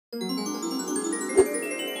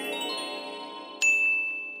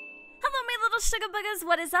Sugar Boogers,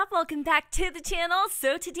 what is up? Welcome back to the channel.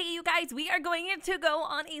 So today, you guys, we are going to go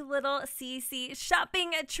on a little CC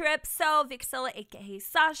shopping trip. So Vixilla, aka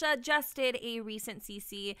Sasha, just did a recent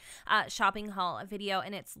CC shopping haul video,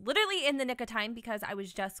 and it's literally in the nick of time because I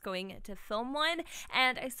was just going to film one,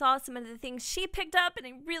 and I saw some of the things she picked up, and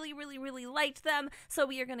I really liked them. So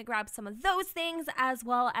we are going to grab some of those things as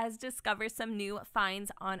well as discover some new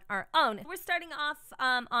finds on our own. We're starting off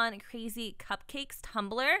on Crazy Cupcakes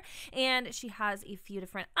Tumblr, and she has a few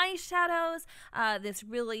different eyeshadows, this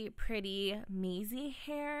really pretty mazy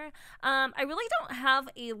hair. I really don't have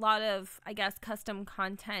a lot of, I guess, custom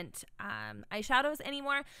content eyeshadows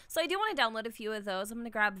anymore, so I do want to download a few of those. I'm going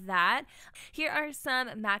to grab that. Here are some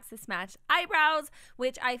Maxis Match eyebrows,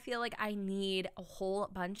 which I feel like I need a whole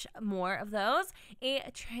bunch more of those.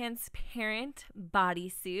 A transparent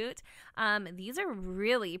bodysuit. These are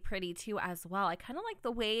really pretty too as well. I kind of like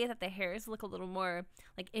the way that the hairs look a little more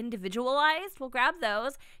like individualized. We'll grab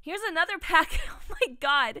those. Here's another pack. Oh my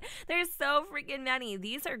god, there's so freaking many.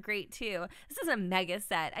 These are great too. This is a mega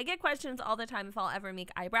set. I get questions all the time if I'll ever make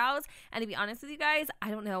eyebrows, and to be honest with you guys, I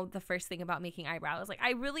don't know the first thing about making eyebrows. Like,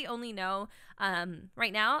 I really only know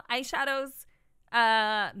right now eyeshadows,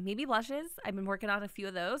 maybe blushes. I've been working on a few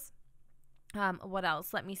of those. What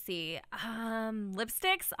else? Let me see.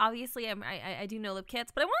 Lipsticks. Obviously, I do know lip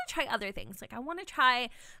kits, but I want to try other things. Like, I want to try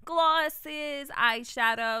glosses,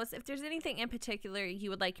 eyeshadows. If there's anything in particular you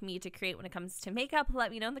would like me to create when it comes to makeup,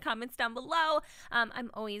 let me know in the comments down below.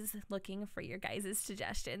 I'm always looking for your guys'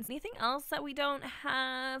 suggestions. Anything else that we don't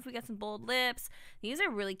have? We got some bold lips. These are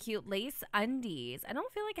really cute lace undies. I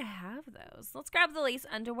don't feel like I have those. Let's grab the lace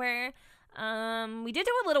underwear. We did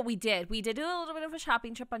do a little bit of a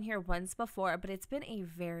shopping trip on here once before, but it's been a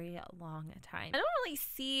very long time. I don't really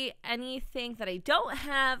see anything that I don't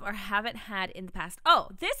have or haven't had in the past.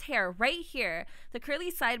 Oh, this hair right here, the curly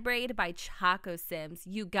side braid by Choco Sims.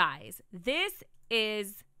 You guys, this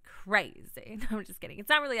is crazy. No, I'm just kidding. It's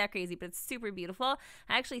not really that crazy, but it's super beautiful.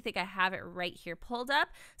 I actually think I have it right here pulled up.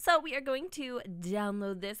 So we are going to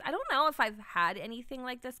download this. I don't know if I've had anything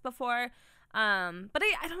like this before. But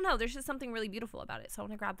I don't know, there's just something really beautiful about it, so I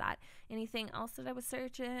want to grab that. Anything else that I was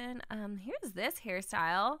searching? Here's this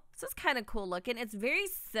hairstyle. This is kind of cool looking. It's very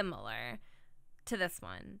similar to this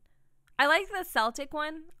one. I like the Celtic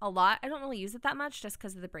one a lot. I don't really use it that much just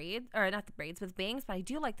because of the braids, or not the braids, with bangs, but I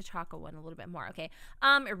do like the Choco one a little bit more. Okay,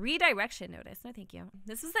 redirection notice. No, thank you.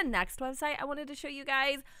 This is the next website I wanted to show you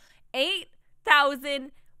guys.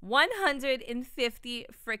 8,150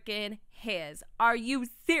 freaking hairs. Are you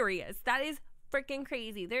serious? That is freaking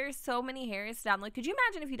crazy. There's so many hairs to download. Could you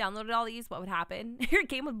imagine if you downloaded all these, what would happen? Your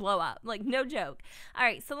game would blow up. Like, no joke. All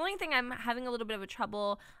right, so the only thing I'm having a little bit of a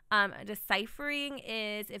trouble deciphering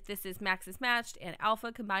is if this is Maxis Matched and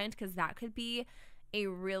Alpha combined, because that could be a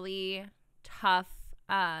really tough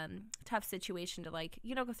situation to, like,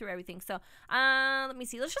 you know, go through everything. So let me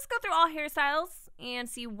see. Let's just go through all hairstyles and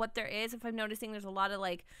see what there is. If I'm noticing there's a lot of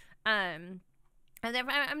like and if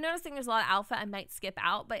I'm noticing there's a lot of alpha, I might skip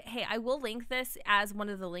out. But hey, I will link this as one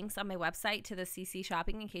of the links on my website to the CC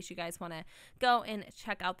shopping in case you guys want to go and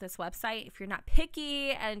check out this website. If you're not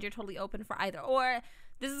picky and you're totally open for either or,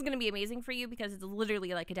 this is going to be amazing for you because it's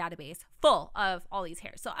literally like a database full of all these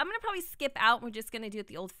hairs. So I'm going to probably skip out. We're just going to do it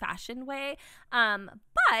the old-fashioned way.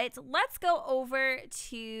 But let's go over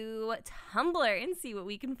to Tumblr and see what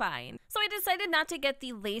we can find. So I decided not to get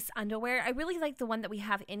the lace underwear. I really like the one that we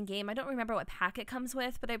have in-game. I don't remember what pack it comes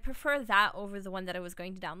with, but I prefer that over the one that I was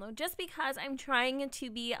going to download just because I'm trying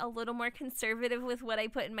to be a little more conservative with what I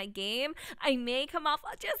put in my game. I may come off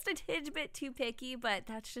just a tidge bit too picky, but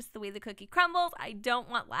that's just the way the cookie crumbles. I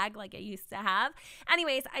don't want lag like I used to have.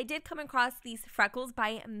 Anyways, I did come across these freckles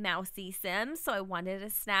by Mousy Sims, so I wanted to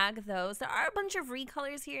snag those. There are a bunch of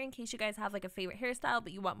recolors here in case you guys have like a favorite hairstyle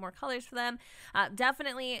but you want more colors for them.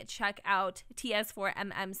 Definitely check out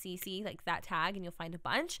TS4MMCC, like that tag, and you'll find a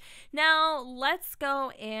bunch. Now let's go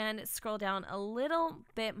and scroll down a little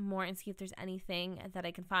bit more and see if there's anything that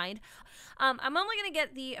I can find. I'm only going to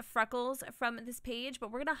get the freckles from this page,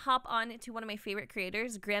 but we're going to hop on to one of my favorite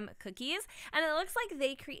creators, Grim Cookies, and it looks like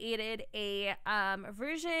they created a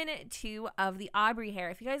version 2 of the Aubrey hair.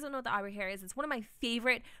 If you guys don't know what the Aubrey hair is, it's one of my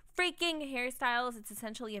favorite freaking hairstyles. It's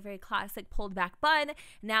essentially a very classic pulled back bun.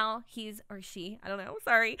 Now he's, or she, I don't know,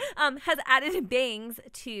 sorry, has added bangs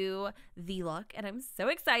to the look, and I'm so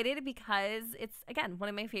excited because it's, again, one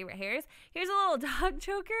of my favorite hairs. Here's a little dog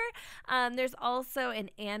choker. There's also an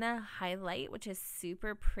Anna highlight, which is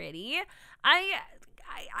super pretty.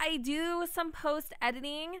 I do some post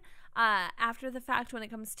editing after the fact when it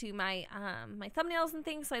comes to my my thumbnails and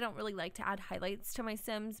things, so I don't really like to add highlights to my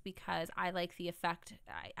Sims because I like the effect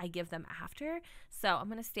I give them after. So I'm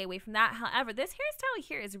going to stay away from that. However, this hairstyle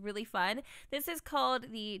here is really fun. This is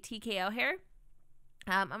called the TKO hair.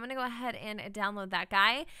 I'm going to go ahead and download that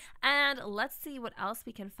guy, and let's see what else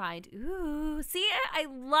we can find. Ooh, see, I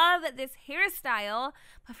love this hairstyle,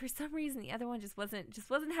 but for some reason the other one just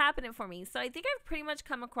wasn't happening for me. So I think I've pretty much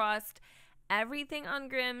come across everything on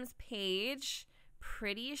Grimm's page,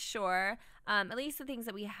 pretty sure, at least the things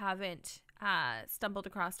that we haven't stumbled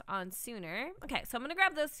across on sooner. Okay, so I'm gonna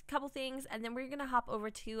grab those couple things, and then we're gonna hop over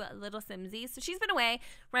to Little Simsy. So she's been away,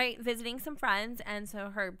 right, visiting some friends, and so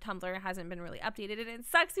her Tumblr hasn't been really updated, and it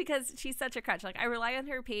sucks because she's such a crutch. Like, I rely on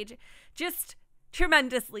her page just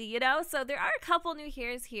tremendously, you know? So there are a couple new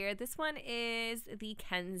hairs here. This one is the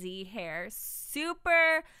Kenzie hair.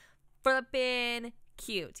 Super flippin'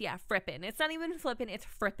 cute. Yeah, frippin'. It's not even flippin', it's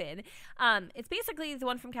frippin'. It's basically the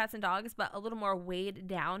one from Cats and Dogs, but a little more weighed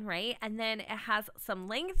down, right? And then it has some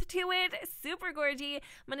length to it. Super gorgy. I'm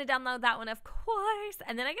gonna download that one, of course.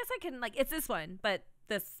 And then I guess I can, like, it's this one, but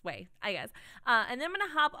this way, I guess. And then I'm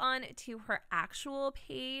gonna hop on to her actual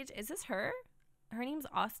page. Is this her? Her name's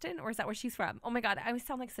Austin, or is that where she's from? Oh my god, I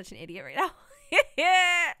sound like such an idiot right now.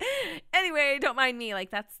 Anyway, don't mind me.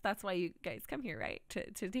 Like, that's why you guys come here, right?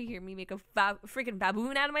 To hear me make a freaking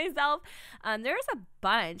baboon out of myself. There's a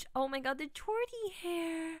bunch. Oh my god, the Jordy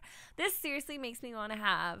hair. This seriously makes me want to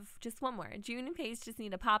have just one more. June and Paige just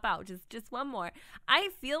need to pop out. Just one more. I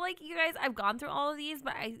feel like, you guys, I've gone through all of these,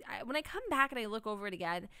 but I when I come back and I look over it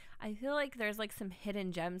again, I feel like there's like some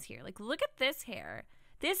hidden gems here. Like, look at this hair.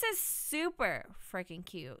 This is super freaking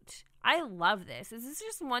cute. I love this. Is this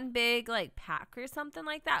just one big like pack or something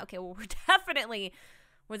like that? Okay, well, we're definitely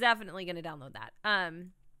gonna download that.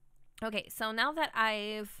 Okay, so now that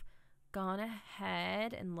I've gone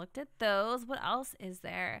ahead and looked at those, what else is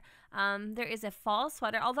there? There is a fall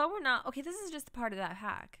sweater, although we're not, okay, this is just part of that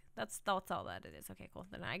hack. That's all that it is. Okay, cool.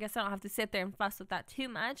 Then I guess I don't have to sit there and fuss with that too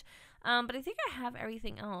much. But I think I have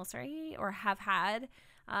everything else, right? Or have had.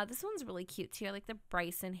 This one's really cute too. I like the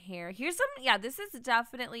Bryson hair. Here's some, yeah, this is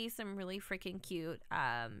definitely some really freaking cute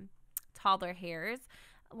toddler hairs.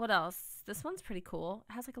 What else? This one's pretty cool.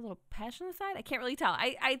 It has like a little patch on the side. I can't really tell.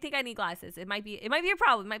 I think I need glasses. It might be a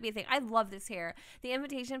problem. It might be a thing. I love this hair. The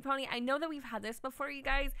invitation pony. I know that we've had this before, you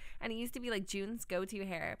guys, and it used to be like June's go-to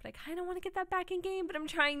hair, but I kind of want to get that back in game, but I'm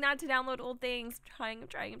trying not to download old things. I'm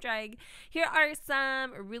trying. Here are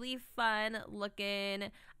some really fun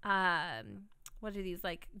looking, what are these,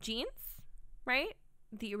 like jeans, right?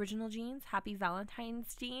 The original jeans. Happy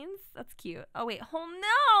Valentine's jeans. That's cute. Oh, wait. Oh,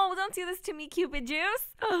 no. Don't do this to me, Cupid Juice.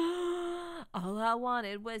 All I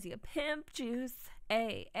wanted was your pimp juice.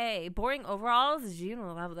 Boring overalls. June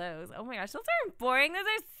will love those. Oh, my gosh. Those aren't boring. Those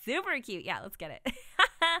are super cute. Yeah, let's get it.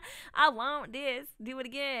 I want this. Do it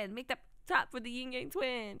again. Make that top for the Yin Yang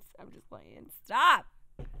twins. I'm just playing. Stop.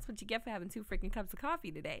 That's what you get for having 2 freaking cups of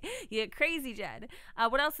coffee today. You crazy, Jed.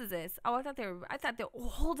 What else is this? Oh, I thought they were, oh,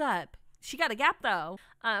 hold up. She got a gap, though.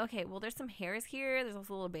 Okay, well, there's some hairs here. There's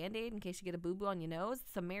also a little Band-Aid in case you get a boo-boo on your nose.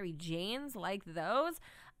 Some Mary Janes, like those.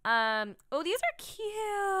 Oh, these are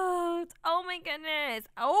cute. Oh, my goodness.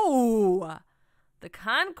 Oh, the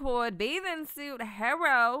Concord bathing suit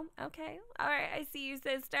hero. Okay, all right, I see you,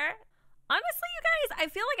 sister. Honestly, you guys, I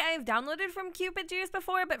feel like I have downloaded from Cupid Juice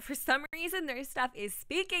before, but for some reason, their stuff is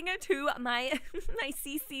speaking to my my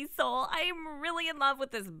CC soul. I am really in love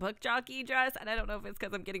with this book jockey dress, and I don't know if it's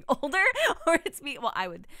because I'm getting older or it's me. Well,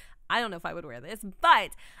 I don't know if I would wear this,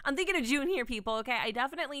 but I'm thinking of June here, people, okay? I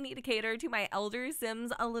definitely need to cater to my elder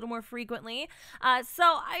Sims a little more frequently.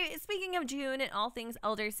 Speaking of June and all things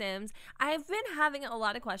elder Sims, I've been having a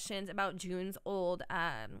lot of questions about June's old,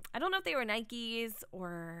 I don't know if they were Nikes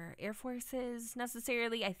or Air Forces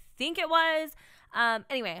necessarily. I think it was.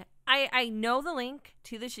 Anyway, I know the link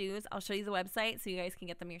to the shoes. I'll show you the website so you guys can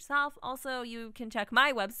get them yourself. Also, you can check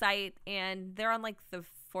my website, and they're on like the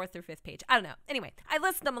 4th or 5th page. I don't know. Anyway, I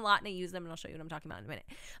list them a lot and I use them, and I'll show you what I'm talking about in a minute.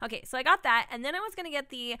 Okay, so I got that, and then I was going to get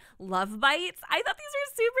the Love Bites. I thought these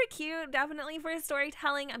were super cute, definitely for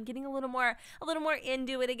storytelling. I'm getting a little more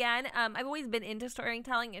into it again. I've always been into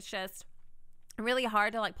storytelling. It's just really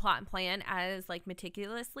hard to like plot and plan as like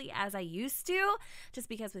meticulously as I used to, just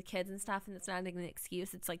because with kids and stuff, and it's not an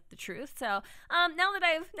excuse, it's like the truth. So now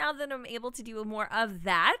that I'm able to do more of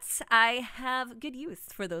that, I have good use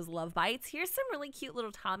for those Love Bites. Here's some really cute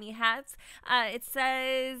little Tommy hats. It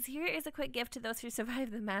says, here is a quick gift to those who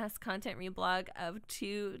survived the mass content reblog of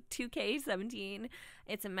 2K17.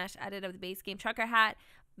 It's a mesh edit of the base game trucker hat,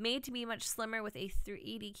 made to be much slimmer with a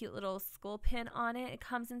 3D cute little skull pin on it. It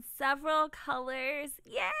comes in several colors.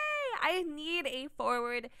 Yay! I need a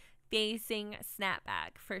forward facing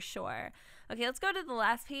snapback for sure. Okay, let's go to the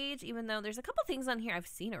last page, even though there's a couple things on here I've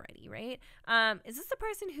seen already, right? Is this the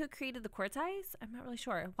person who created the quartz eyes? I'm not really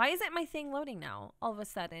sure. Why isn't my thing loading now all of a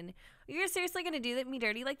sudden? You're seriously going to do me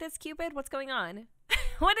dirty like this, Cupid? What's going on?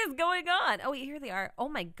 What is going on? Oh, wait, here they are. Oh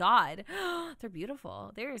my God. They're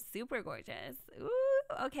beautiful. They're super gorgeous.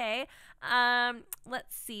 Ooh, okay.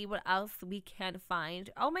 Let's see what else we can find.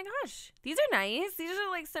 Oh my gosh. These are nice. These are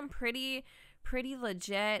like some pretty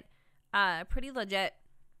legit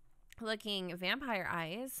looking vampire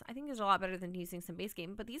eyes. I think there's a lot better than using some base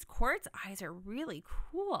game, but these quartz eyes are really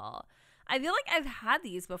cool. I feel like I've had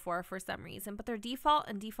these before for some reason, but they're default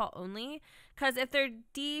and default only. Because if they're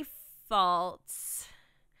defaults,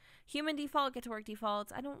 human default, get to work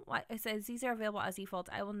defaults. It says these are available as defaults.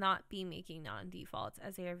 I will not be making non-defaults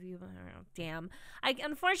as a review. Damn.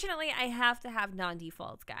 Unfortunately, I have to have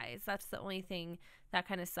non-defaults, guys. That's the only thing that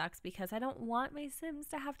kind of sucks because I don't want my Sims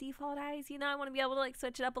to have default eyes. You know, I want to be able to like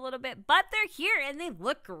switch it up a little bit, but they're here and they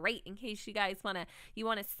look great in case you guys want to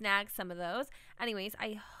snag some of those. Anyways,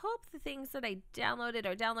 I hope the things that I downloaded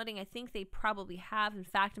are downloading. I think they probably have. In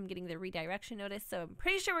fact, I'm getting the redirection notice, so I'm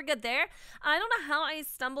pretty sure we're good there. I don't know how I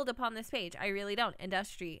stumbled upon this page. I really don't.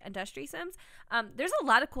 Industry Sims. There's a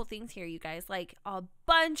lot of cool things here, you guys. Like a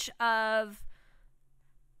bunch of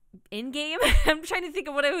in-game I'm trying to think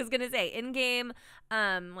of what I was gonna say. In-game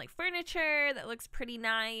like furniture that looks pretty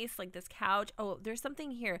nice, like this couch. Oh, there's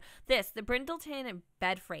something here. The Brindleton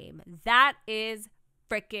bed frame. That is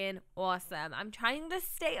freaking awesome. I'm trying to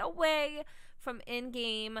stay away from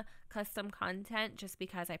in-game custom content just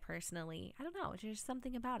because I personally, I don't know, there's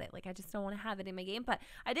something about it. Like I just don't want to have it in my game. But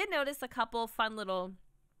I did notice a couple fun little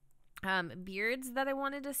beards that I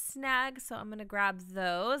wanted to snag, so I'm gonna grab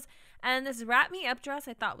those. And this wrap me up dress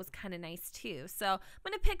I thought was kind of nice too, so I'm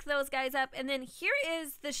gonna pick those guys up. And then here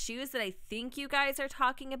is the shoes that I think you guys are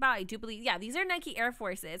talking about. I do believe, yeah, these are Nike Air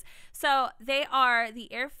Forces. So they are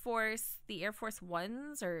the Air Force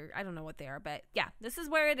Ones, or I don't know what they are, but yeah, this is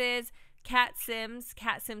where it is. Cat Sims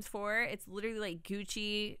 4. It's literally like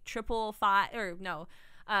Gucci Gucci 5. You know,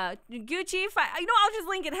 I'll just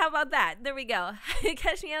link it. How about that? There we go.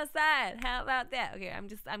 Catch me outside. How about that? Okay,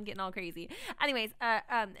 I'm getting all crazy. Anyways, oh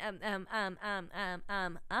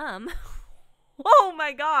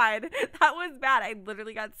my God, that was bad. I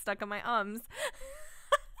literally got stuck on my ums.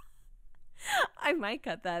 I might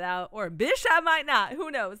cut that out, or bish, I might not. Who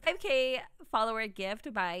knows? 5K follower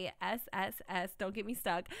gift by SSS. Don't get me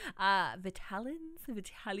stuck. Vitalians.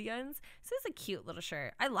 This is a cute little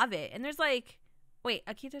shirt. I love it. And there's like, wait,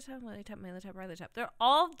 Akita top, Lily top, Mila top, Riley top. They're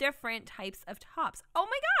all different types of tops. Oh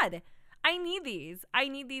my God. I need these. I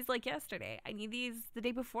need these like yesterday. I need these the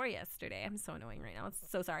day before yesterday. I'm so annoying right now. I'm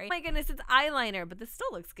so sorry. Oh my goodness, it's eyeliner, but this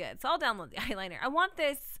still looks good. So I'll download the eyeliner. I want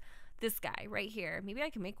this guy right here. Maybe I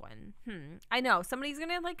can make one. I know somebody's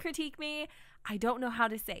gonna like critique me. I don't know how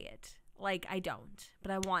to say it. Like, I don't,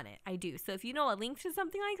 but I want it. I do. So if you know a link to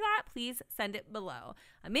something like that, please send it below.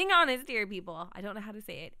 I'm being honest here, people. I don't know how to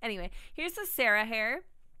say it. Anyway, here's the Sarah hair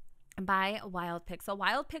by Wild Pixel.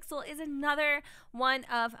 Wild Pixel is another one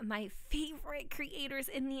of my favorite creators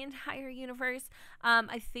in the entire universe.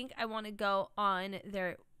 I think I want to go on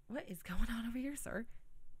their... What is going on over here, sir?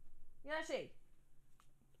 Yashi,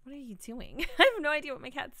 what are you doing? I have no idea what my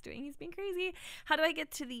cat's doing. He's being crazy. How do I get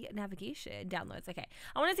to the navigation downloads? Okay.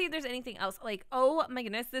 I want to see if there's anything else. Like, oh my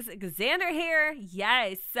goodness, this Xander hair.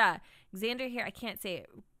 Yes. Xander hair. I can't say it.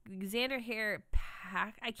 Xander hair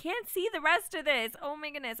pack. I can't see the rest of this. Oh my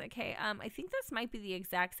goodness. Okay. I think this might be the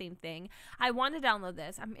exact same thing. I want to download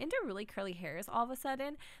this. I'm into really curly hairs all of a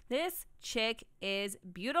sudden. This chick is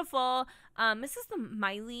beautiful. This is the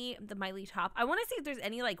Miley top. I want to see if there's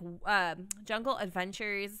any like Jungle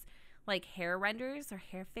Adventures like hair renders or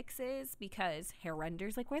hair fixes, because hair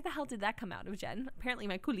renders, like, where the hell did that come out of, Jen? Apparently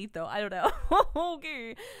my culito. I don't know.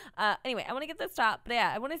 Okay. Anyway, I want to get this top. But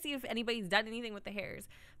yeah, I want to see if anybody's done anything with the hairs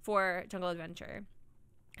for Jungle Adventure,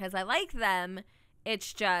 because I like them.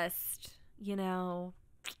 It's just, you know,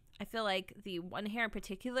 I feel like the one hair in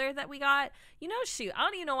particular that we got, you know, shoot, I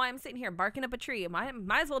don't even know why I'm sitting here barking up a tree. Might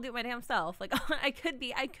as well do it my damn self. Like, I could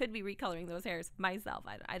be recoloring those hairs myself.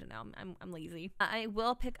 I don't know. I'm lazy. I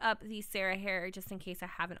will pick up the Sarah hair just in case I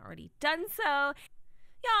haven't already done so.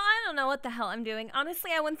 I don't know what the hell I'm doing.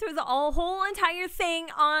 Honestly, I went through the whole entire thing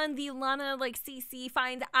on the Lana CC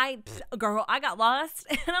finds. Girl, I got lost.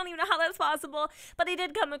 I don't even know how that's possible, but I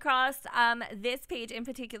did come across this page in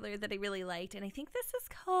particular that I really liked, and I think this is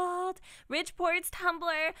called Ridgeport's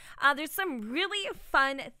Tumblr. There's some really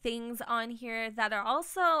fun things on here that are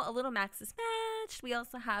also a little Maxis matched. We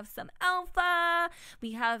also have some alpha.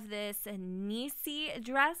 We have this Nisi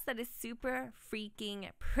dress that is super freaking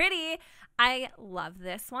pretty. I love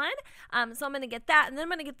this one. So I'm going to get that. And then I'm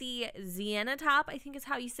going to get the Sienna top, I think is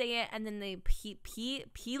how you say it. And then the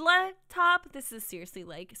Pila top. This is seriously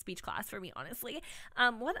like speech class for me, honestly.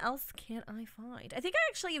 What else can I find? I think I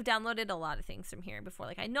actually have downloaded a lot of things from here before.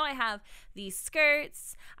 Like I know I have these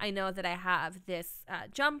skirts. I know that I have this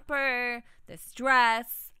jumper, this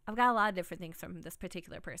dress. I've got a lot of different things from this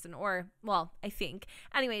particular person, or, well, I think.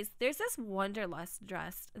 Anyways, there's this Wanderlust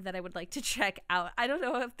dress that I would like to check out. I don't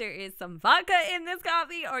know if there is some vodka in this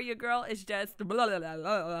coffee or your girl is just blah, blah, blah,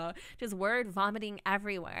 blah, just word vomiting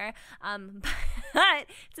everywhere. But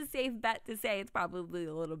it's a safe bet to say it's probably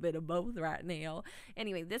a little bit of both right now.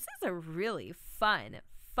 Anyway, this is a really fun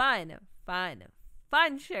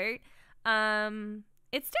shirt.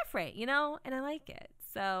 It's different, you know, and I like it.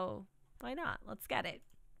 So why not? Let's get it.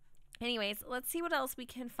 Anyways, let's see what else we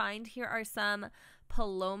can find. Here are some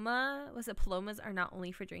Palomas are not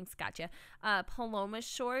only for drinks. Gotcha. Paloma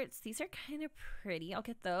shorts. These are kind of pretty. I'll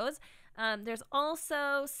get those. There's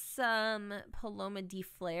also some Paloma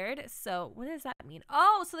deflared. So what does that mean?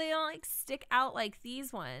 Oh, so they don't like stick out like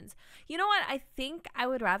these ones. You know what? I think I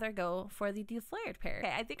would rather go for the deflared pair.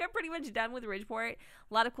 Okay, I think I'm pretty much done with Ridgeport.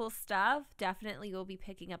 A lot of cool stuff. Definitely will be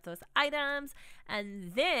picking up those items.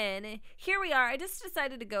 And then here we are. I just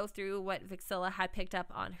decided to go through what Vixilla had picked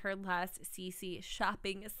up on her last CC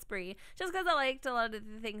shopping spree, just because I liked a lot of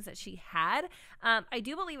the things that she had. I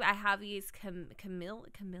do believe I have these Camille.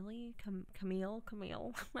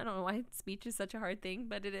 I don't know why speech is such a hard thing,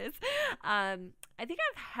 but it is. I think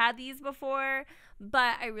I've had these before,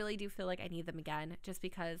 but I really do feel like I need them again, just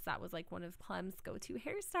because that was like one of Clem's go-to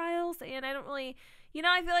hairstyles, and I don't really, you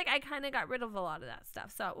know, I feel like I kind of got rid of a lot of that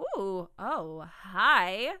stuff. So,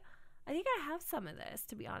 hi. I think I have some of this,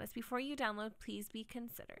 to be honest. Before you download, please be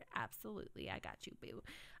considerate. Absolutely, I got you, boo.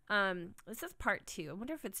 This is part 2. I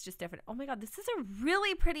wonder if it's just different. Oh my god, this is a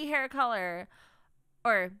really pretty hair color,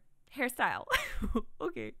 or hairstyle.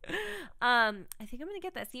 Okay. I think I'm gonna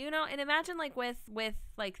get this, you know, and imagine like with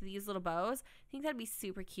like these little bows. I think that'd be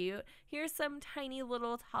super cute. Here's some tiny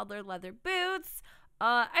little toddler leather boots.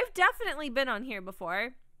 I've definitely been on here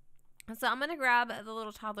before. So I'm going to grab the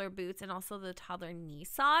little toddler boots and also the toddler knee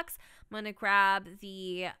socks. I'm going to grab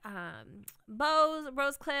the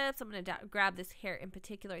rose clips. I'm going to grab this hair in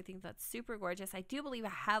particular. I think that's super gorgeous. I do believe I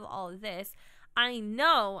have all of this. I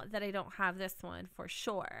know that I don't have this one for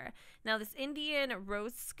sure. Now this Indian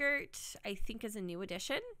rose skirt I think is a new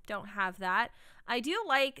addition. Don't have that. I do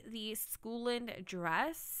like the Schooland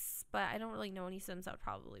dress, but I don't really know any Sims that would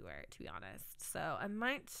probably wear it, to be honest. So I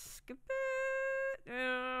might skip it.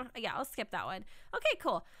 Yeah, I'll skip that one. Okay,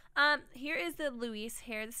 cool. Here is the Louise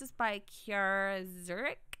hair. This is by Kiara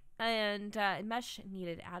Zurich. And mesh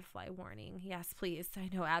needed adfly warning. Yes, please. I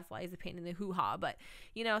know adfly is a pain in the hoo-ha, but,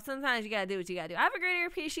 you know, sometimes you gotta do what you gotta do. I have a greater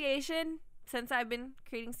appreciation since I've been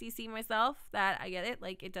creating CC myself that I get it.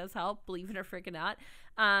 Like, it does help, believe it or freaking not.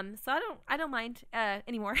 So I don't mind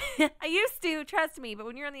anymore. I used to, trust me, but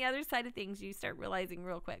when you're on the other side of things, you start realizing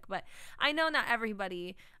real quick. But I know not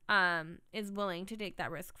everybody is willing to take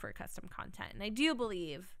that risk for custom content. And I do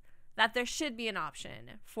believe that there should be an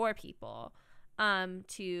option for people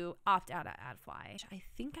to opt out of adfly. I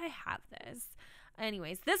think I have this.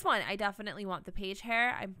 Anyways, this one, I definitely want the page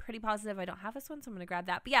hair. I'm pretty positive I don't have this one, so I'm going to grab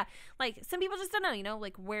that. But yeah, like, some people just don't know, you know,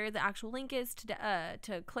 like, where the actual link is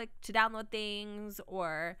to click to download things,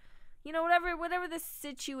 or, you know, whatever the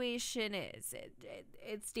situation is.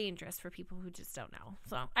 It's dangerous for people who just don't know.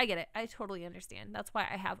 So I get it. I totally understand. That's why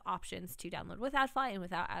I have options to download with adfly and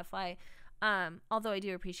without adfly. Although I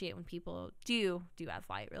do appreciate when people do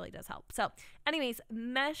adfly, it really does help. So anyways,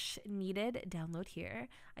 mesh needed, download here.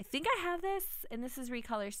 I think I have this, and this is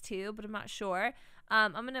recolors too, but I'm not sure.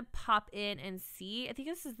 I'm going to pop in and see. I think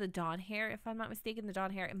this is the Dawn hair, if I'm not mistaken, the Dawn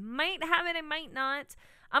hair. It might have it, it might not.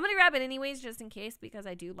 I'm going to grab it anyways, just in case, because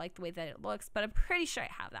I do like the way that it looks, but I'm pretty sure I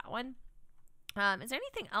have that one. Is there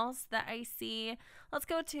anything else that I see? let's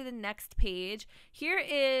go to the next page. Here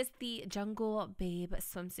is the Jungle Babe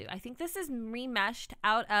swimsuit. I think this is remeshed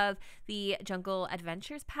out of the Jungle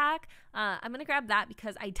Adventures pack. I'm gonna grab that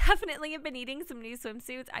because I definitely have been needing some new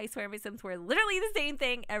swimsuits. I swear my Sims were literally the same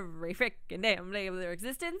thing every freaking damn day of their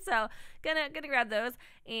existence. So gonna grab those.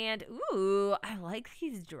 And ooh, I like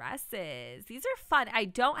these dresses. These are fun. I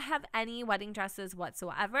don't have any wedding dresses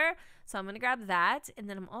whatsoever, so I'm gonna grab that. And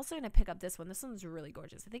then I'm also gonna pick up this one. This one's really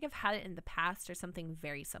gorgeous. I think I've had it in the past or something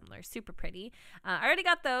very similar. Super pretty. I already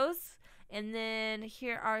got those. And then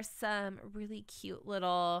here are some really cute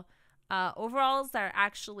little overalls that are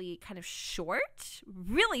actually kind of short.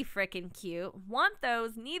 Really freaking cute. Want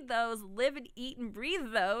those, need those, live and eat and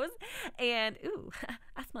breathe those. And ooh,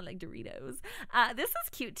 I smell like Doritos. This is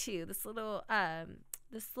cute too. This little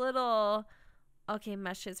okay,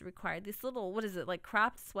 mesh is required. This little, what is it, like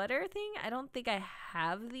cropped sweater thing? I don't think I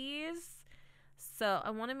have these. So I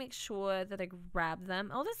want to make sure that I grab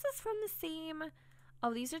them. Oh, this is from the same.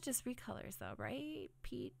 Oh, these are just recolors though, right?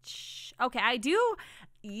 Peach. Okay, I do.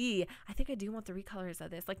 I think I do want the recolors of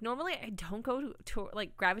this. Like normally I don't go to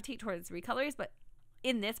like gravitate towards recolors, but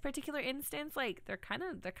in this particular instance, like they're kind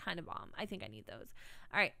of bomb. I think I need those.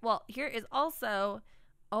 All right. Well, here is also,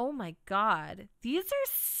 oh my God, these are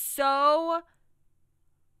so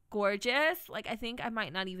gorgeous. Like I think I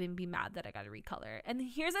might not even be mad that I got a recolor. And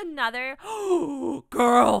here's another. Oh,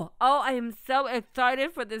 girl. Oh, I am so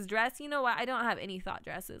excited for this dress. You know what? I don't have any thought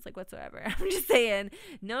dresses like whatsoever. I'm just saying,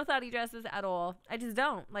 no thoughty dresses at all. I just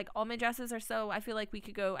don't. Like all my dresses are so. I feel like we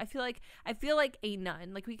could go. I feel like a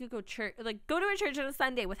nun. Like we could go church. Like go to a church on a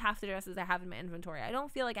Sunday with half the dresses I have in my inventory. I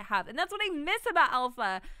don't feel like I have, and that's what I miss about Alpha.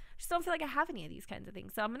 I just don't feel like I have any of these kinds of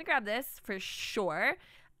things. So I'm gonna grab this for sure.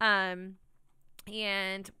 And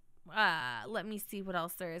let me see what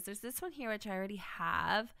else there is. There's this one here which I already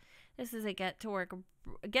have. This is a get to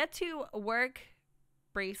work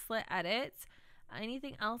bracelet edits.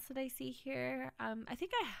 Anything else that I see here? I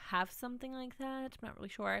think I have something like that. I'm not really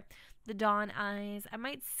sure. The Dawn Eyes. I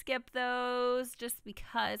might skip those just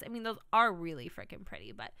because, I mean, those are really freaking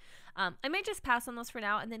pretty, but I might just pass on those for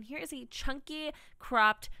now. And then here is a chunky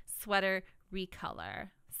cropped sweater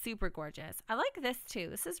recolor. Super gorgeous. I like this too.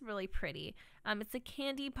 This is really pretty. It's a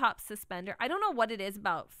candy pop suspender. I don't know what it is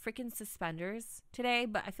about freaking suspenders today,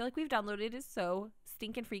 but I feel like we've downloaded so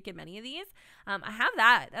stinking freaking many of these. I have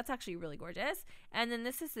that. That's actually really gorgeous. And then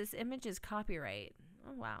this image is copyright.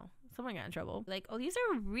 Oh, wow. Someone got in trouble. Like, oh, these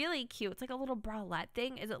are really cute. It's like a little bralette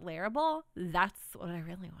thing. Is it layerable? That's what I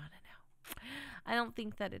really want to know. I don't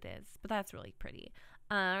think that it is, but that's really pretty.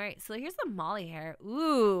 All right, so here's the Molly hair.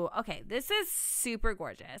 Ooh, okay, this is super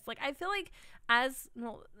gorgeous. Like, I feel like is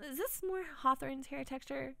this more Hawthorne's hair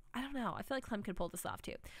texture? I don't know. I feel like Clem could pull this off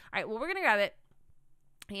too. All right, well, we're going to grab it.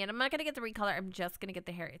 And I'm not going to get the recolor. I'm just going to get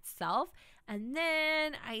the hair itself. And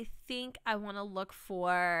then I think I want to look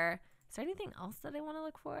for, is there anything else that I want to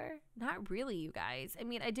look for? Not really, you guys. I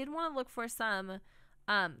mean, I did want to look for some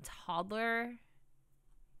toddler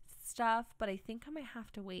stuff, but I think I might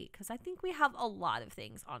have to wait because I think we have a lot of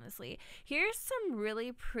things, honestly. Here's some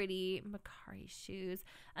really pretty Macari shoes,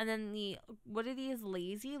 and then what are these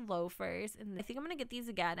lazy loafers, and I think I'm gonna get these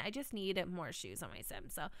again. I just need more shoes on my sim,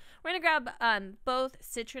 so we're gonna grab both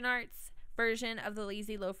Citron Arts version of the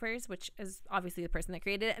lazy loafers, which is obviously the person that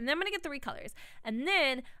created it, and then I'm gonna get the recolors, and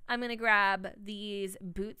then I'm gonna grab these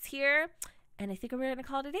boots here. And I think we're going to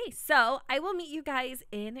call it a day. So I will meet you guys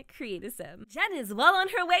in Create-A-Sim. Jen is well on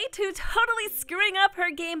her way to totally screwing up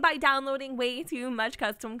her game by downloading way too much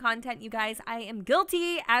custom content, you guys. I am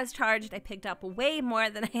guilty as charged. I picked up way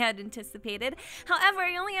more than I had anticipated. However,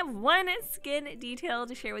 I only have one skin detail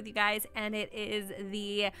to share with you guys, and it is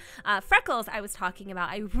the freckles I was talking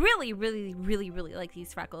about. I really, really, really, really like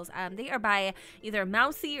these freckles. They are by either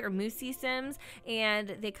Mousy or Moosey Sims,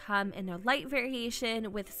 and they come in a light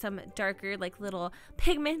variation with some darker, like little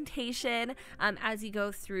pigmentation as you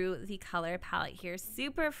go through the color palette here.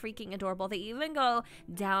 Super freaking adorable. They even go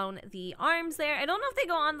down the arms there. I don't know if they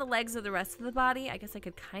go on the legs or the rest of the body. I guess I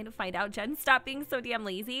could kind of find out. Jen, stop being so damn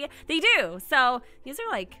lazy. They do. So these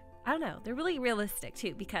are like, I don't know, they're really realistic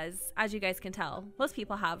too, because as you guys can tell, most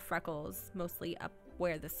people have freckles mostly up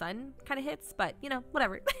where the sun kind of hits, but you know,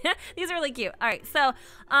 whatever. These are really cute. All right, so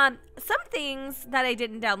some things that I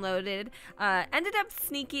didn't downloaded ended up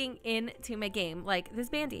sneaking into my game, like this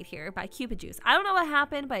Band-Aid here by Cupid Juice. I don't know what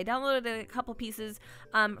happened, but I downloaded a couple pieces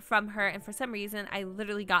from her, and for some reason I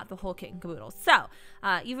literally got the whole kit and caboodle. So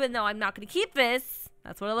even though I'm not going to keep this,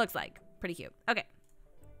 that's what it looks like. Pretty cute. Okay.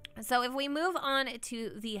 So if we move on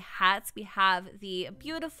to the hats, we have the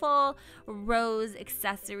beautiful rose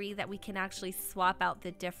accessory that we can actually swap out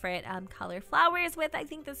the different color flowers with. I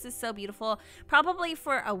think this is so beautiful. Probably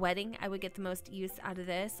for a wedding, I would get the most use out of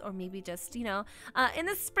this, or maybe just, you know, in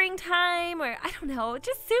the springtime, or I don't know,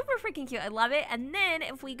 just super freaking cute. I love it. And then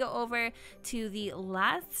if we go over to the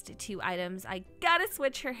last two items, I gotta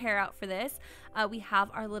switch her hair out for this. We have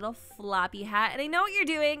our little floppy hat, and I know what you're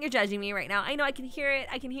doing. You're judging me right now. I know, I can hear it.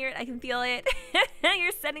 I can hear it. I can feel it.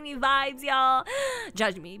 You're sending me vibes, y'all.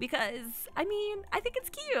 Judge me, because I mean, I think it's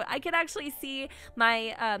cute. I could actually see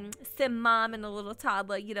my sim mom and a little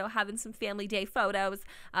toddler, you know, having some family day photos,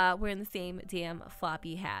 wearing the same damn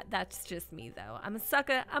floppy hat. That's just me, though. I'm a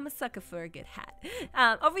sucker. I'm a sucker for a good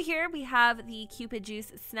hat. Over here we have the Cupid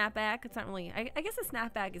Juice snapback. It's not really, I guess a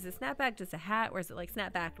snapback. Is a snapback just a hat, or is it like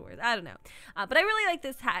snap backwards? I don't know. But I really like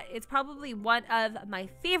this hat. It's probably one of my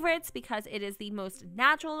favorites because it is the most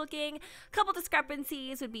natural looking. A couple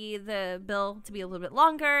discrepancies would be the bill to be a little bit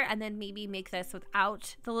longer, and then maybe make this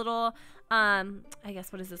without the little, I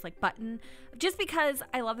guess, what is this, like button? Just because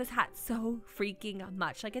I love this hat so freaking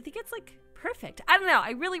much. Like, I think it's like perfect. I don't know.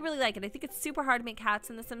 I really, really like it. I think it's super hard to make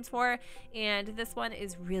hats in The Sims 4, and this one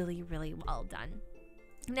is really, really well done.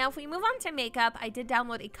 Now, if we move on to makeup, I did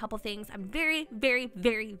download a couple things. I'm very, very,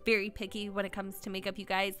 very, very picky when it comes to makeup, you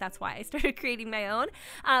guys. That's why I started creating my own.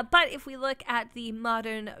 But if we look at the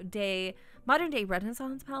modern day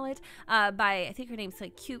Renaissance palette by, I think her name's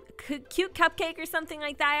like Cute Cupcake or something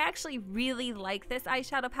like that. I actually really like this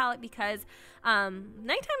eyeshadow palette because 9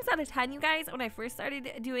 times out of 10, you guys, when I first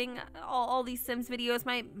started doing all these Sims videos,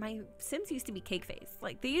 my Sims used to be cake face.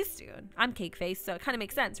 Like, they used to. I'm cake face, so it kind of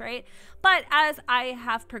makes sense, right? But as I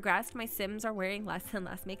have progressed, my Sims are wearing less and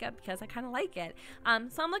less makeup because I kind of like it.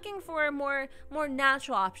 So I'm looking for more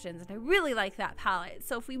natural options, and I really like that palette.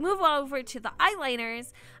 So if we move over to the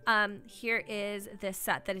eyeliners, here is this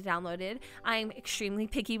set that I downloaded. I'm extremely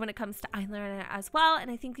picky when it comes to eyeliner as well,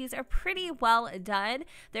 and I think these are pretty well done.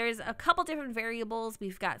 There's a couple different variables.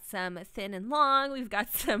 We've got some thin and long, we've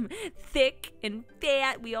got some thick and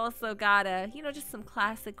fat, we also got just some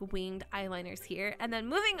classic winged eyeliners here. And then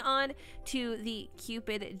moving on to the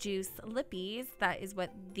Cupid Juice lippies, that is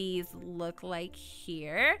what these look like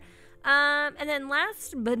here. And then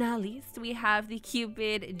last but not least, we have the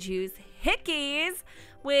Cupid Juice hickeys,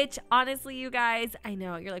 which honestly, you guys, I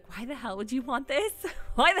know you're like, why the hell would you want this?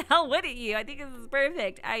 Why the hell wouldn't you? I think this is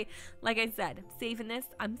perfect. Like I said,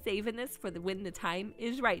 I'm saving this for when the time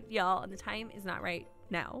is right, y'all, and the time is not right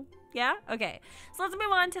now. Yeah? Okay. So let's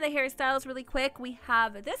move on to the hairstyles really quick. We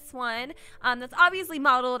have this one that's obviously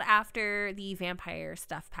modeled after the vampire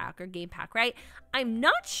stuff pack or game pack, right? I'm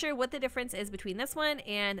not sure what the difference is between this one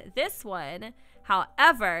and this one.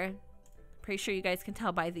 However, pretty sure you guys can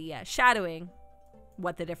tell by the shadowing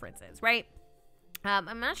what the difference is, right?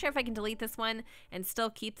 I'm not sure if I can delete this one and still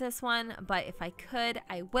keep this one, but if I could,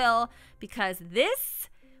 I will, because this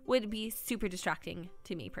would be super distracting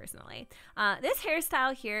to me personally. This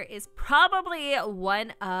hairstyle here is probably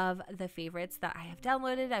one of the favorites that I have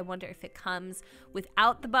downloaded. I wonder if it comes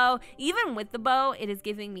without the bow. Even with the bow, it is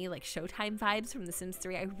giving me like Showtime vibes from The Sims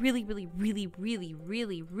 3. I really, really, really, really,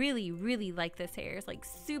 really, really, really like this hair. It's like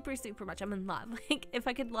super, super much. I'm in love. Like, if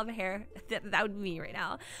I could love a hair, that would be me right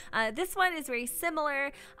now. This one is very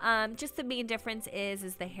similar. Just the main difference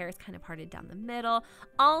is the hair is kind of parted down the middle.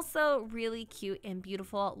 Also really cute and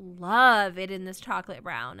beautiful. Love it in this chocolate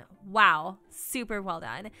brown. Wow, super well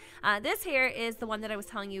done. This hair is the one that I was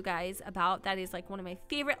telling you guys about. That is like one of my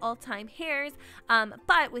favorite all-time hairs,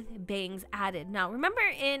 but with bangs added. Now, remember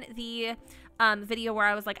in the video where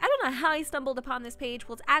I was like, I don't know how I stumbled upon this page?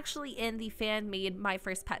 Well, it's actually in the fan made My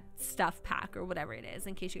First Pet stuff pack or whatever it is,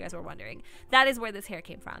 in case you guys were wondering. That is where this hair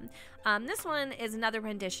came from. This one is another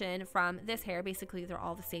rendition from this hair. Basically, they're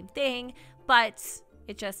all the same thing, but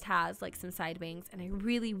it just has like some side bangs, and I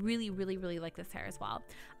really, really, really, really like this hair as well.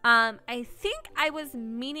 I think I was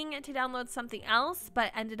meaning to download something else,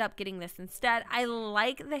 but ended up getting this instead. I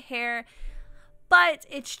like the hair, but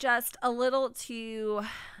it's just a little too,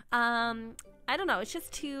 I don't know, it's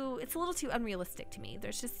a little too unrealistic to me.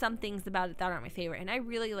 There's just some things about it that aren't my favorite, and I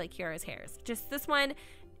really like Kiara's hairs. Just this one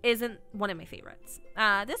isn't one of my favorites.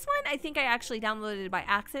 This one I think I actually downloaded it by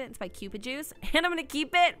accident. It's by Cupid Juice, and I'm gonna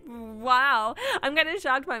keep it. Wow, I'm kind of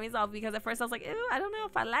shocked by myself because at first I was like, ew, I don't know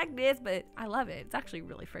if I like this, but I love it. It's actually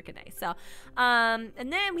really freaking nice. So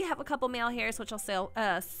and then we have a couple male hairs, which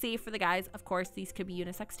I'll save for the guys. Of course, these could be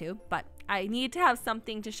unisex too, but I need to have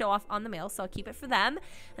something to show off on the male, so I'll keep it for them.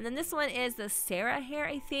 And then this one is the Sarah hair,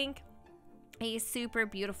 I think. A super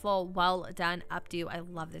beautiful, well done updo. I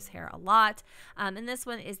love this hair a lot. And this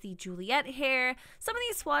one is the Juliet hair. Some of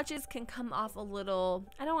these swatches can come off a little,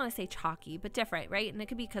 I don't want to say chalky, but different, right? And it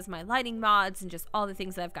could be because my lighting mods and just all the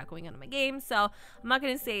things that I've got going on in my game. So I'm not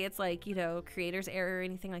going to say it's like, you know, creator's error or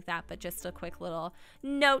anything like that, but just a quick little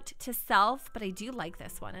note to self. But I do like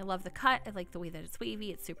this one. I love the cut. I like the way that it's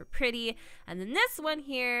wavy. It's super pretty. And then this one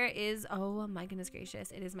here is, oh my goodness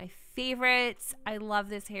gracious, it is my favorite. I love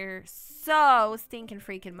this hair so stinking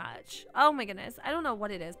freaking much. Oh my goodness. I don't know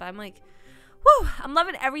what it is, but I'm like, whew, I'm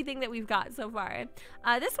loving everything that we've got so far.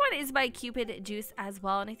 This one is by Cupid Juice as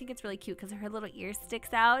well, and I think it's really cute because her little ear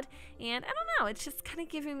sticks out, and I don't know, it's just kind of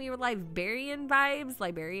giving me librarian vibes.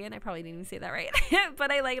 Librarian, I probably didn't even say that right,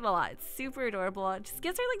 but I like it a lot. It's super adorable. It just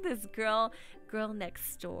gives her like this girl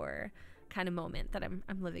next door kind of moment that I'm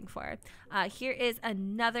living for. Here is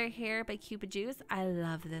another hair by Cupid Juice. I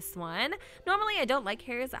love this one. Normally I don't like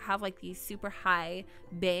hairs that have like these super high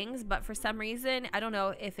bangs, but for some reason, I don't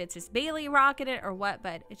know if it's just Bailey rocking it or what,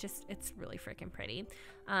 but it's really freaking pretty.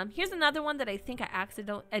 Here's another one that I think I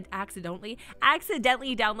accidentally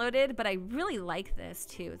downloaded, but I really like this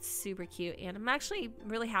too. It's super cute, and I'm actually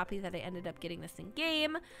really happy that I ended up getting this in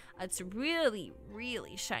game. It's really,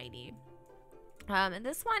 really shiny. And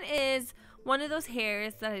this one is one of those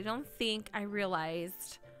hairs that I don't think I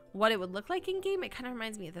realized what it would look like in game. It kind of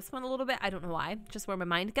reminds me of this one a little bit. I don't know why, just where my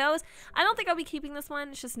mind goes. I don't think I'll be keeping this one.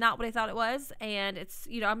 It's just not what I thought it was. And it's,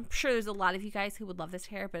 you know, I'm sure there's a lot of you guys who would love this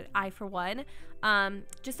hair, but I, for one,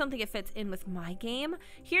 just don't think it fits in with my game.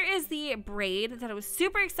 Here is the braid that I was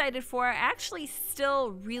super excited for. I actually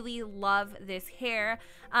still really love this hair.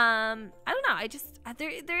 I don't know. I just,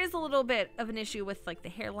 there is a little bit of an issue with like the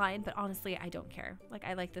hairline, but honestly, I don't care. Like,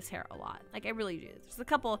 I like this hair a lot. Like, I really do. There's a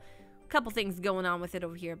couple things going on with it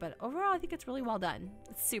over here, but overall I think it's really well done.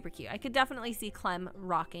 It's super cute. I could definitely see Clem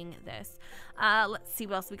rocking this. Let's see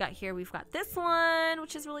what else we got here. We've got this one,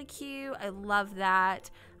 which is really cute. I love that.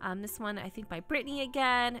 This one I think by Brittany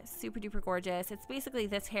again, super duper gorgeous. It's basically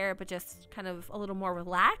this hair but just kind of a little more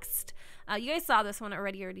relaxed. You guys saw this one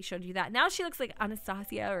already. I already showed you that. Now she looks like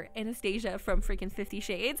Anastasia from freaking 50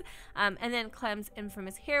 Shades. And then Clem's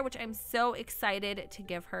infamous hair, which I'm so excited to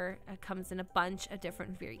give her. It comes in a bunch of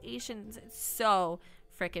different variations. It's so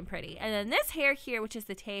freaking pretty. And then this hair here, which is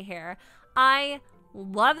the Tay hair, I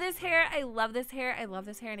love this hair. I love this hair. I love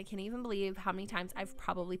this hair, and I can't even believe how many times I've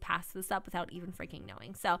probably passed this up without even freaking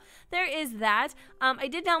knowing. So there is that. I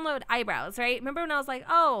did download eyebrows, right? Remember when I was like,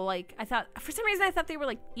 oh, like I thought, for some reason I thought they were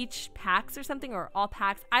like each packs or something, or all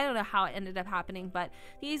packs. I don't know how it ended up happening, but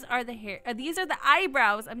these are the hair. These are the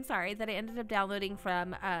eyebrows, I'm sorry, that I ended up downloading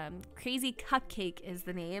from Crazy Cupcake is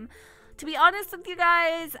the name. To be honest with you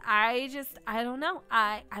guys, I don't know.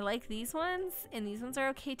 I like these ones, and these ones are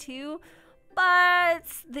okay too. But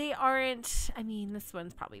they aren't, I mean, this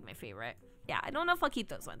one's probably my favorite. Yeah, I don't know if I'll keep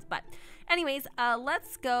those ones. But anyways,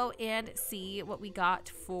 let's go and see what we got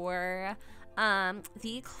for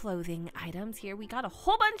the clothing items here. We got a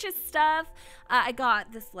whole bunch of stuff. I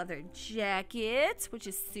got this leather jacket, which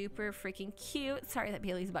is super freaking cute. Sorry that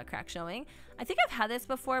Bailey's butt crack showing. I think I've had this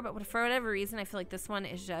before, but for whatever reason, I feel like this one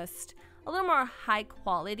is just a little more high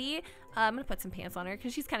quality. I'm gonna put some pants on her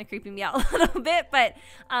because she's kind of creeping me out a little bit, but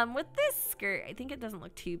with this skirt, I think it doesn't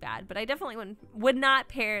look too bad, but I definitely would not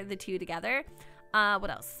pair the two together.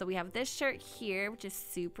 What else? So we have this shirt here, which is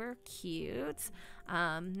super cute.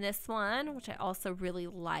 This one, which I also really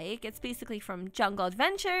like. It's basically from Jungle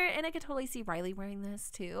Adventure, and I could totally see Riley wearing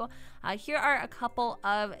this too. Here are a couple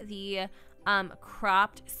of the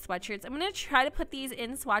cropped sweatshirts. I'm gonna try to put these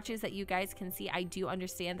in swatches that you guys can see. I do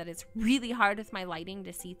understand that it's really hard with my lighting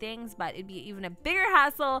to see things, but it'd be even a bigger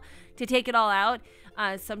hassle to take it all out.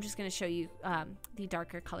 So I'm just gonna show you the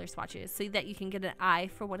darker color swatches so that you can get an eye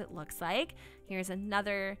for what it looks like. Here's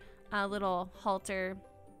another little halter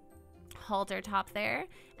top there,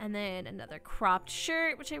 and then another cropped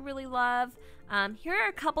shirt, which I really love. Here are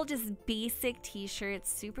a couple just basic t-shirts,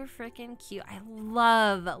 super freaking cute. I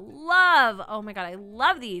love, oh my god, I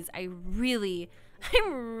love these. I'm really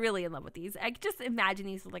in love with these. I could just imagine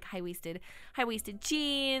these with like high-waisted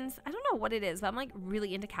jeans. I don't know what it is, but I'm like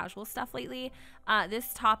really into casual stuff lately.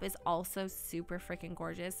 This top is also super freaking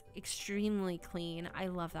gorgeous, extremely clean. I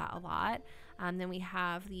love that a lot. Then we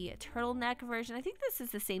have the turtleneck version. I think this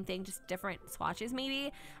is the same thing, just different swatches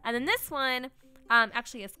maybe. And then this one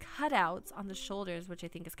actually has cutouts on the shoulders, which I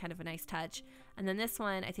think is kind of a nice touch. And then this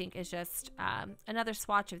one I think is just another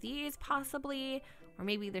swatch of these possibly, or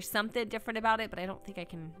maybe there's something different about it, but I don't think I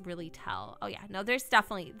can really tell. Oh yeah, no, there's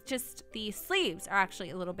definitely just the sleeves are actually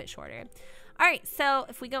a little bit shorter. All right, so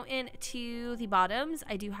if we go into the bottoms,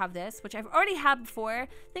 I do have this, which I've already had before. I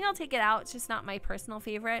think I'll take it out. It's just not my personal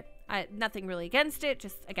favorite. Nothing really against it.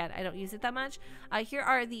 Just, again, I don't use it that much. Here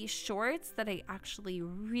are the shorts that I actually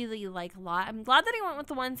really like a lot. I'm glad that I went with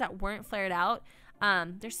the ones that weren't flared out.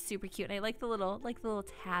 They're super cute. And I like the little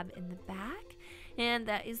tab in the back. And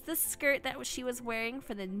that is the skirt that she was wearing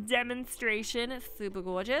for the demonstration. It's super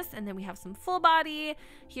gorgeous. And then we have some full body.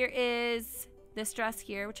 Here is this dress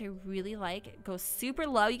here, which I really like. It goes super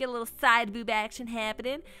low. You get a little side boob action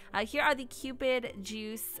happening. Here are the Cupid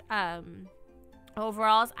Juice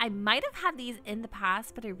overalls. I might have had these in the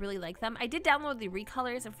past, but I really like them. I did download the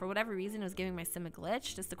recolors, and for whatever reason, it was giving my sim a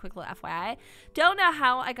glitch. Just a quick little FYI. Don't know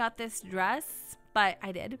how I got this dress, but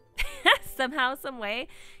I did. Somehow, some way.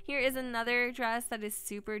 Here is another dress that is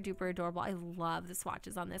super duper adorable. I love the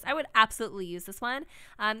swatches on this. I would absolutely use this one.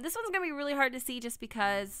 This one's gonna be really hard to see just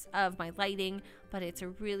because of my lighting, but it's a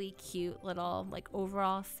really cute little like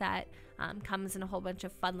overall set. Comes in a whole bunch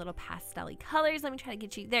of fun little pastel-y colors. Let me try to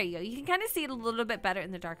get you, there you go. You can kind of see it a little bit better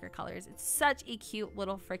in the darker colors. It's such a cute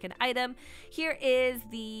little freaking item. Here is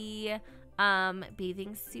the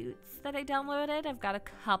bathing suits that I downloaded. I've got a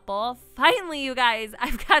couple. Finally, you guys,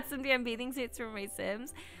 I've got some damn bathing suits for my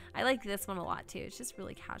Sims. I like this one a lot too. It's just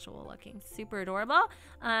really casual looking, super adorable.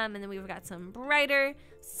 And then we've got some brighter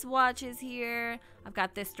swatches here. I've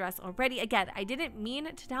got this dress already. Again, I didn't mean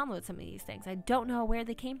to download some of these things. I don't know where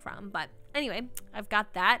they came from, but anyway, I've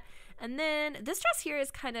got that. And then this dress here is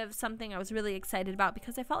kind of something I was really excited about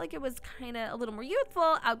because I felt like it was kind of a little more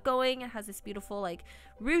youthful, outgoing. It has this beautiful like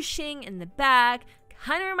ruching in the back.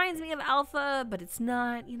 Kind of reminds me of Alpha, but it's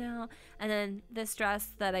not, you know. And then this dress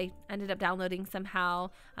that I ended up downloading somehow.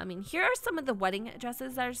 I mean, here are some of the wedding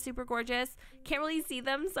dresses that are super gorgeous. Can't really see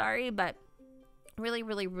them, sorry, but really,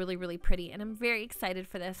 really, really, really pretty. And I'm very excited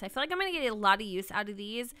for this. I feel like I'm going to get a lot of use out of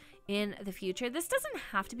these in the future. This doesn't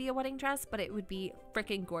have to be a wedding dress, but it would be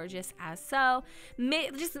freaking gorgeous as so.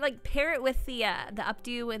 Just like pair it with the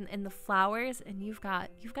updo and the flowers, and you've got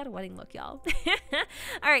a wedding look, y'all.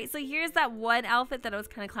 All right, so here's that one outfit that I was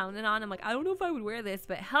kind of clowning on. I'm like, I don't know if I would wear this,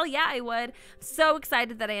 but hell yeah, I would. I'm so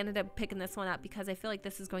excited that I ended up picking this one up because I feel like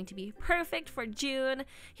this is going to be perfect for June.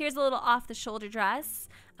 Here's a little off the shoulder dress.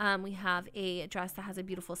 We have a dress that has a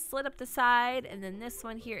beautiful slit up the side, and then this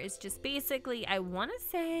one here is just basically, I want to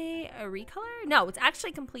say a recolor. No, it's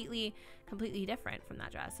actually completely different from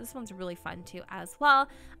that dress. This one's really fun too as well.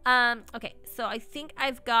 Okay, so I think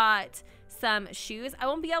I've got some shoes. I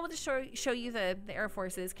won't be able to show you the Air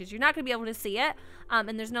Forces because you're not going to be able to see it.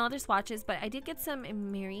 And there's no other swatches, but I did get some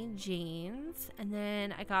Mary Janes, and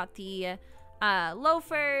then I got the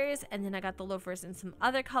loafers, and then I got the loafers in some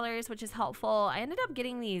other colors, which is helpful. I ended up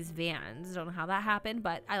getting these Vans. Don't know how that happened,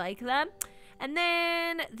 but I like them. And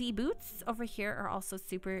then the boots over here are also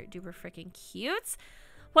super duper freaking cute.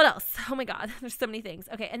 What else? Oh my god, there's so many things.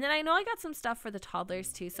 Okay, and then I know I got some stuff for the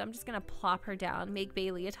toddlers too, so I'm just gonna plop her down, make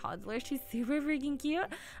Bailey a toddler. She's super freaking cute.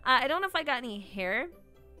 I don't know if I got any hair.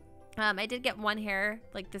 I did get one hair,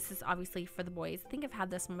 like this is obviously for the boys. I think I've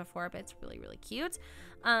had this one before, but it's really, really cute.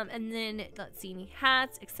 And then let's see, any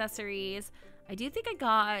hats, accessories. I do think I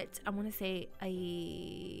got, I want to say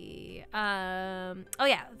a, oh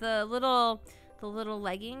yeah, the little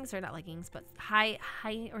leggings, or not leggings, but high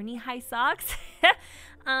or knee-high socks.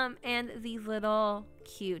 And the little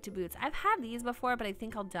cute boots. I've had these before, but I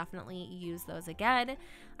think I'll definitely use those again.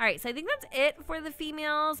 All right, so I think that's it for the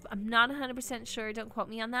females. I'm not 100% sure. Don't quote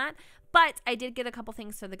me on that. But I did get a couple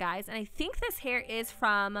things for the guys, and I think this hair is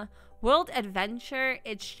from World Adventure.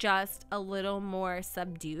 It's just a little more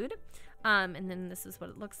subdued. And then this is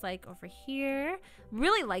what it looks like over here.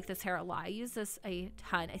 Really like this hair a lot. I use this a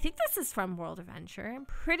ton. I think this is from World Adventure. I'm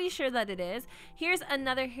pretty sure that it is. Here's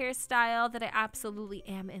another hairstyle that I absolutely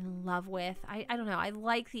am in love with. I don't know. I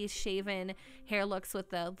like these shaven hair looks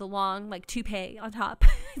with the long like toupee on top.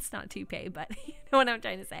 It's not toupee, but you know what I'm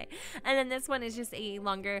trying to say. And then this one is just a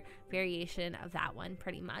longer variation of that one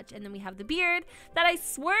pretty much. And then we have the beard that I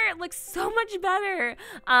swear it looks so much better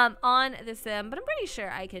on the sim, but I'm pretty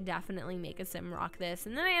sure I could definitely make a sim rock this.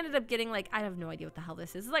 And then I ended up getting like, I have no idea what the hell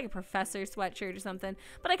this is. It's like a professor sweatshirt or something,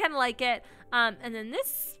 but I kind of like it. And then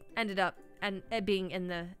this ended up being in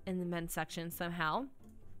the men's section somehow.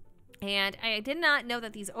 And I did not know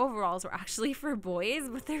that these overalls were actually for boys,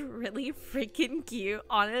 but they're really freaking cute,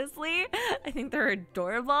 honestly. I think they're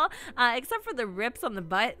adorable, except for the rips on the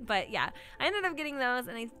butt. But yeah, I ended up getting those,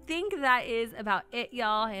 and I think that is about it,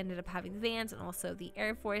 y'all. I ended up having the Vans and also the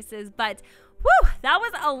Air Forces. But Whew, that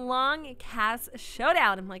was a long cast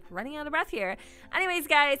showdown. I'm like running out of breath here. Anyways,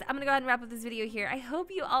 guys, I'm gonna go ahead and wrap up this video here. I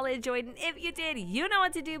hope you all enjoyed, and if you did, you know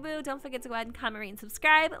what to do, boo. Don't forget to go ahead and comment, rate, and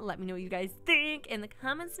subscribe. Let me know what you guys think in the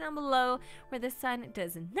comments down below where the sun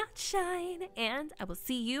does not shine, and I will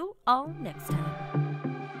see you all next time.